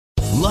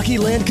Lucky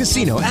Land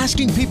Casino,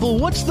 asking people,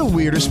 what's the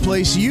weirdest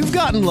place you've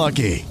gotten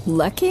lucky?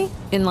 Lucky?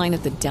 In line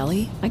at the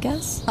deli, I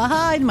guess?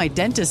 Aha, in my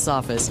dentist's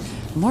office.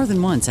 More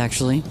than once,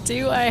 actually.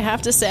 Do I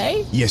have to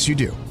say? Yes, you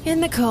do. In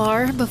the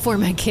car before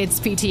my kids'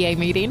 PTA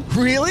meeting.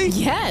 Really?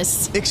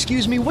 Yes.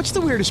 Excuse me, what's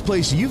the weirdest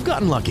place you've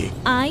gotten lucky?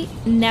 I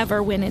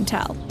never win and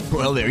tell.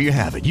 Well, there you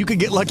have it. You can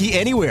get lucky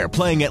anywhere,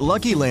 playing at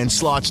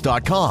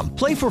LuckyLandSlots.com.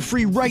 Play for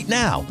free right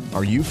now.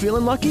 Are you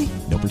feeling lucky?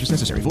 No purchase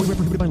necessary. Void where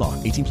prohibited by law.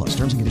 18 plus.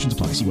 Terms and conditions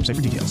apply. See website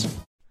for details.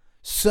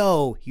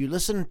 So, you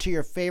listen to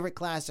your favorite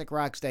classic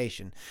rock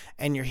station,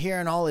 and you're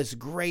hearing all this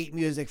great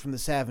music from the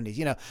 70s.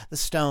 You know, the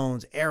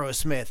Stones,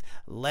 Aerosmith,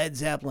 Led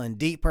Zeppelin,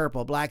 Deep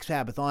Purple, Black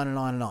Sabbath, on and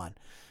on and on.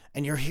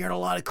 And you're hearing a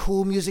lot of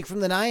cool music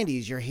from the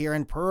 90s. You're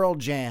hearing Pearl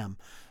Jam,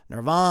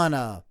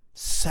 Nirvana,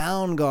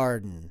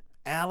 Soundgarden,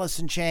 Alice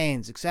in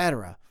Chains,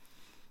 etc.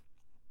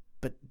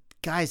 But,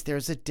 guys,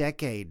 there's a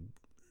decade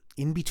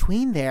in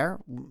between there.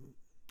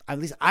 At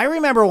least I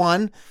remember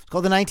one. It's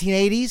called the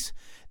 1980s.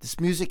 This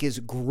music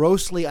is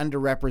grossly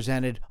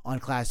underrepresented on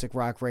classic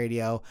rock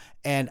radio,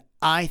 and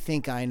I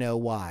think I know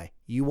why.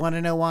 You want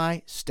to know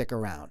why? Stick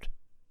around.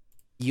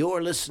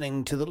 You're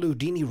listening to the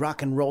Ludini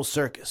Rock and Roll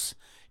Circus,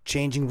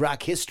 changing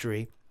rock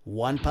history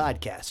one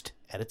podcast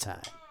at a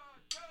time.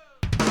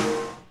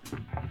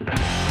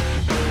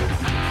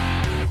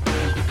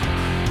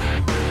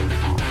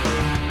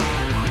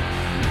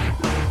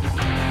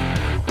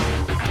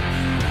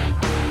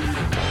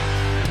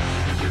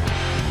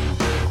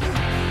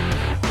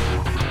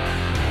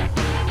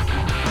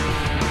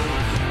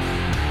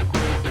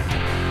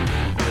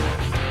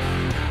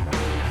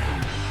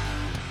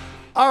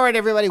 All right,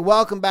 everybody,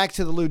 welcome back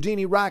to the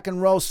Ludini Rock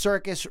and Roll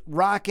Circus,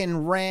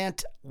 Rockin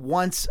Rant.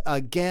 Once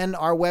again,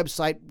 our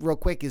website, real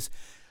quick, is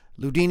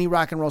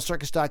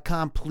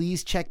LudiniRockandRollCircus.com.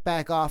 Please check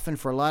back often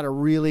for a lot of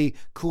really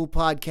cool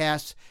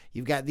podcasts.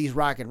 You've got these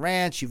Rockin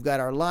Rants, you've got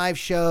our live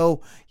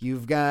show,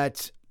 you've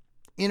got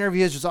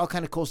interviews. There's all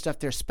kind of cool stuff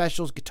there,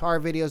 specials, guitar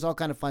videos, all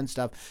kind of fun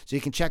stuff. So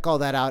you can check all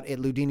that out at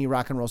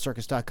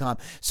LudiniRockandRollCircus.com.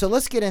 So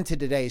let's get into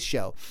today's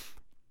show.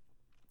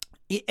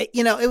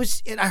 You know,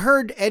 I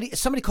heard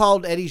somebody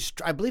called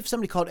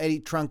Eddie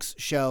Trunk's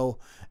show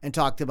and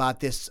talked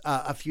about this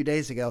a few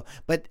days ago,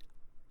 but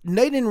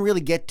they didn't really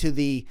get to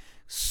the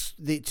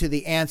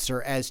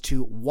answer as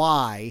to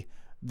why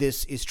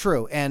this is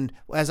true. And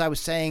as I was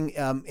saying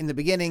in the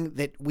beginning,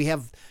 that we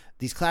have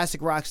these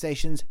classic rock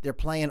stations, they're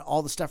playing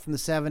all the stuff from the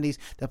 70s,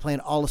 they're playing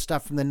all the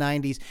stuff from the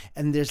 90s,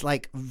 and there's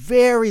like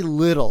very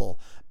little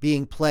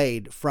being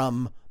played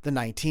from the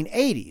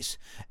 1980s.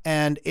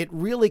 And it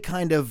really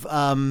kind of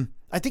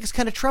I think it's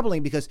kind of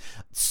troubling because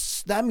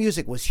that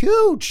music was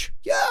huge.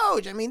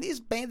 I mean,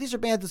 these are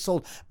bands that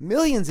sold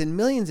millions and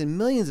millions and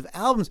millions of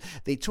albums.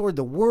 They toured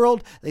the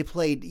world. They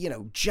played,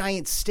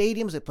 giant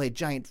stadiums. They played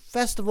giant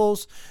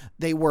festivals.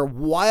 They were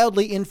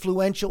wildly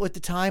influential at the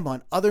time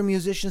on other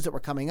musicians that were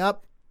coming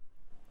up.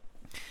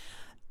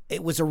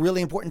 It was a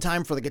really important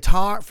time for the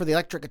guitar, for the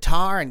electric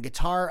guitar and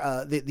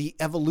guitar, the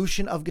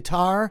evolution of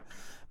guitar.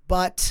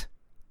 But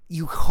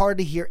you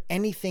hardly hear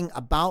anything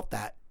about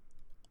that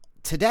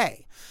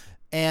today.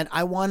 And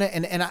I want to,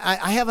 and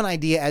I have an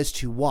idea as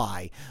to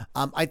why.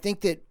 I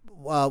think that,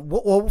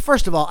 well,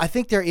 first of all, I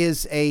think there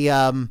is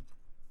a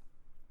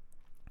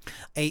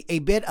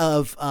bit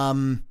of,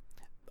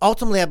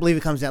 ultimately, I believe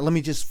it comes down. Let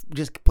me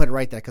just put it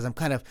right there because I'm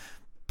kind of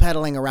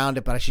pedaling around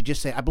it, but I should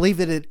just say I believe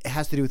that it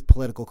has to do with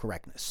political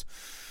correctness.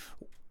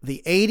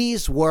 The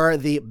 80s were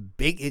the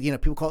big,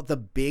 people call it the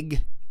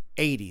big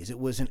 80s. It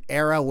was an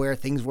era where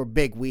things were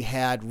big. We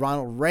had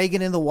Ronald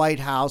Reagan in the White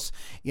House.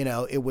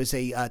 It was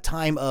a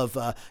time of,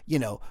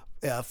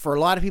 for a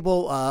lot of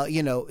people,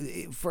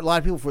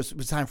 it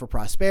was time for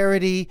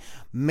prosperity.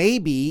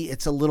 Maybe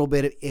it's a little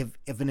bit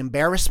of an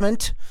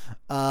embarrassment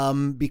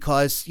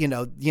because,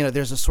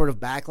 there's a sort of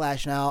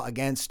backlash now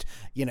against,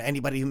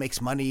 anybody who makes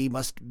money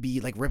must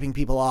be like ripping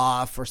people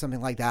off or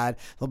something like that.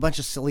 A bunch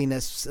of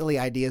silly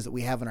ideas that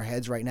we have in our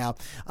heads right now.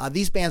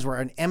 These bands were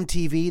on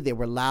MTV. They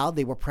were loud.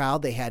 They were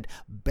proud. They had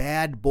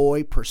bad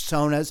boy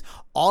personas.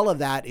 All of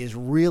that is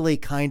really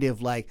kind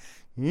of like,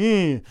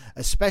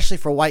 especially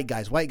for white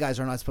guys. White guys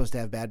are not supposed to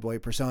have bad boy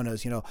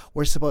personas.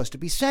 We're supposed to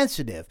be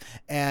sensitive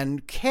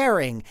and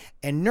caring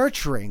and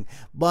nurturing,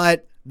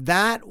 but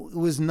that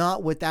was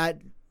not what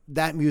that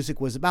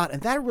music was about.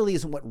 And that really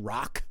isn't what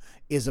rock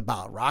is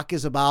about. Rock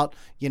is about,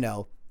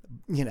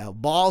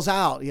 balls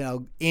out,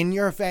 in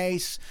your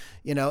face,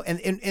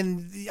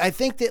 and I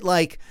think that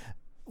like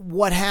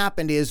what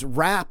happened is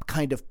rap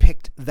kind of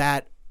picked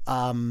that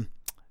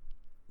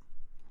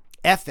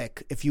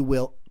ethic, if you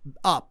will,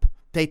 up.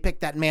 They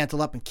picked that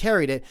mantle up and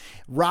carried it.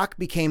 Rock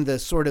became the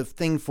sort of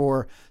thing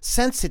for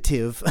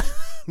sensitive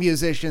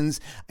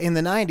musicians in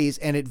the 90s,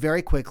 and it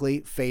very quickly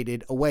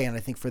faded away, and I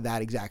think for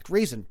that exact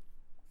reason.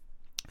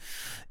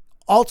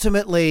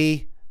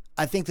 Ultimately,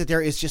 I think that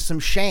there is just some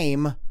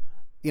shame,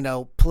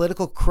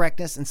 political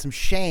correctness and some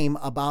shame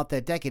about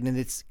that decade, and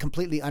it's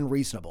completely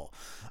unreasonable.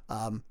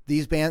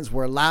 These bands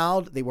were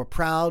loud, they were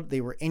proud,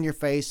 they were in your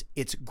face.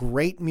 It's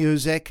great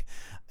music.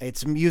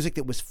 It's music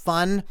that was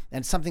fun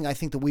and something I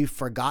think that we've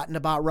forgotten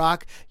about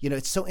rock.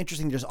 It's so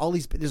interesting. There's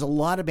a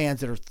lot of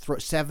bands that are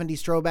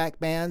 70s throwback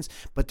bands,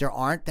 but there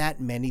aren't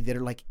that many that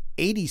are like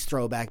 80s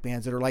throwback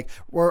bands that are like,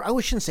 or I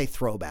shouldn't say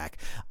throwback,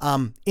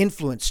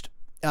 influenced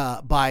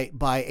by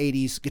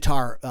 80s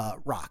guitar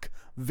rock.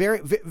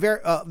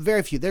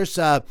 Very few. There's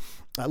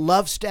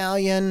Love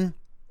Stallion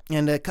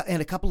and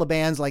a couple of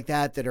bands like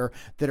that are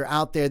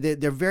out there.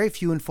 They're very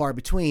few and far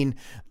between.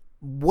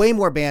 Way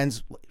more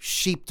bands,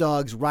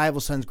 Sheepdogs, Rival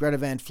Sons, Greta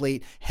Van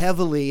Fleet,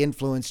 heavily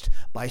influenced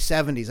by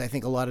 70s. I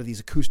think a lot of these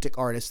acoustic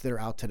artists that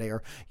are out today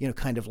are,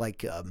 kind of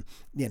like,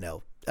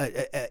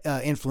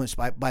 influenced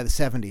by the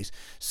 70s.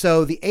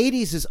 So the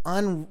 80s is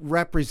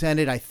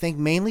unrepresented, I think,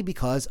 mainly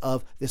because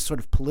of this sort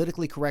of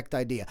politically correct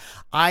idea.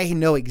 I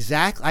know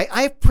exactly,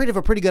 I have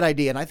a pretty good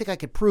idea, and I think I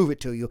could prove it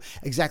to you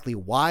exactly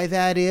why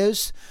that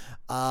is.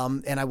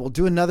 And I will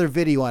do another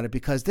video on it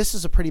because this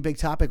is a pretty big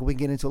topic. We can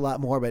get into a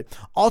lot more, but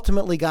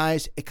ultimately,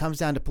 guys, it comes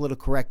down to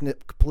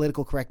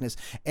political correctness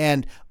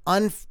and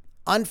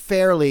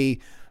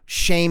unfairly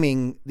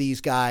shaming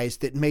these guys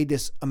that made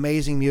this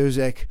amazing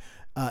music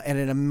at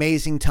an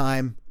amazing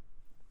time.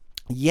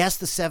 Yes,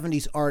 the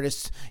 70s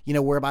artists,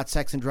 were about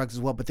sex and drugs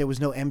as well, but there was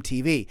no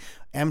MTV.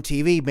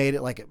 MTV made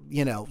it like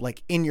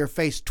in your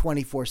face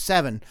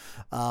 24/7.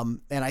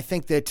 And I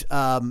think that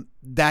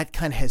that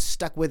kind of has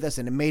stuck with us,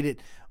 and it made it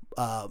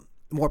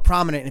more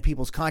prominent in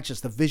people's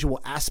conscious, the visual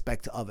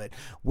aspect of it,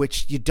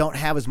 which you don't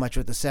have as much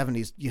with the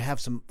 70s. You have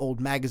some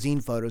old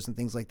magazine photos and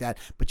things like that,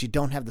 but you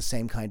don't have the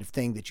same kind of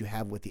thing that you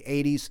have with the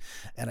 80s.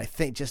 And I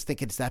think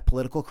it's that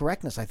political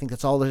correctness. I think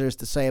that's all there is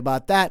to say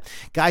about that.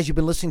 Guys, you've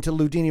been listening to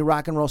Ludini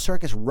Rock and Roll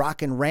Circus,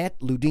 Rockin Rant.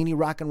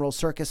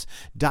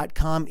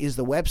 LudiniRockandRollCircus.com is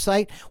the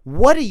website.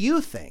 What do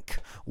you think?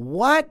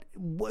 What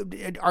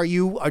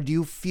do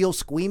you feel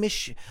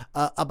squeamish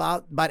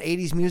about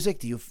 80s music?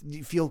 Do you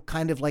feel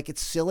kind of like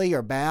it's silly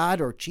or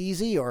bad or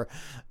cheesy or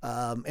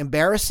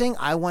embarrassing?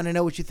 I want to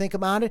know what you think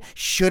about it.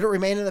 Should it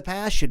remain in the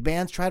past? Should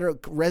bands try to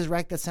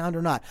resurrect that sound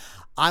or not?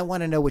 I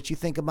want to know what you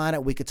think about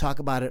it. We could talk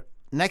about it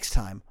next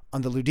time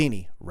on the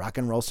Ludini Rock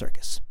and Roll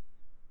Circus.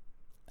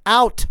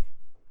 Out.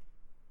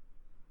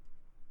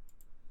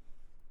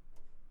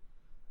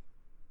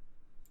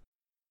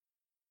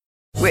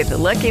 With the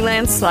Lucky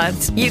Land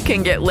Slots, you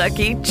can get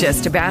lucky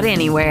just about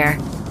anywhere.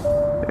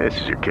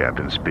 This is your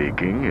captain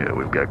speaking.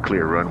 We've got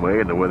clear runway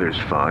and the weather's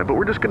fine, but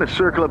we're just going to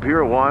circle up here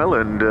a while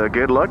and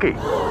get lucky.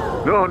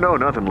 No,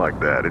 nothing like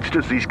that. It's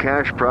just these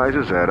cash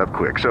prizes add up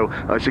quick. So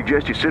I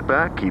suggest you sit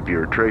back, keep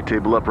your tray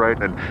table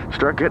upright, and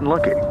start getting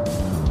lucky.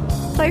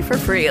 Play for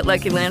free at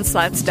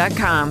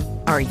LuckyLandSlots.com.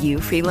 Are you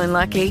feeling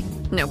lucky?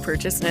 No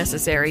purchase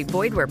necessary.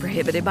 Void where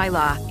prohibited by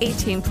law.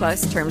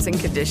 18+ terms and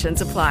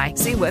conditions apply.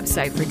 See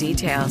website for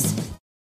details.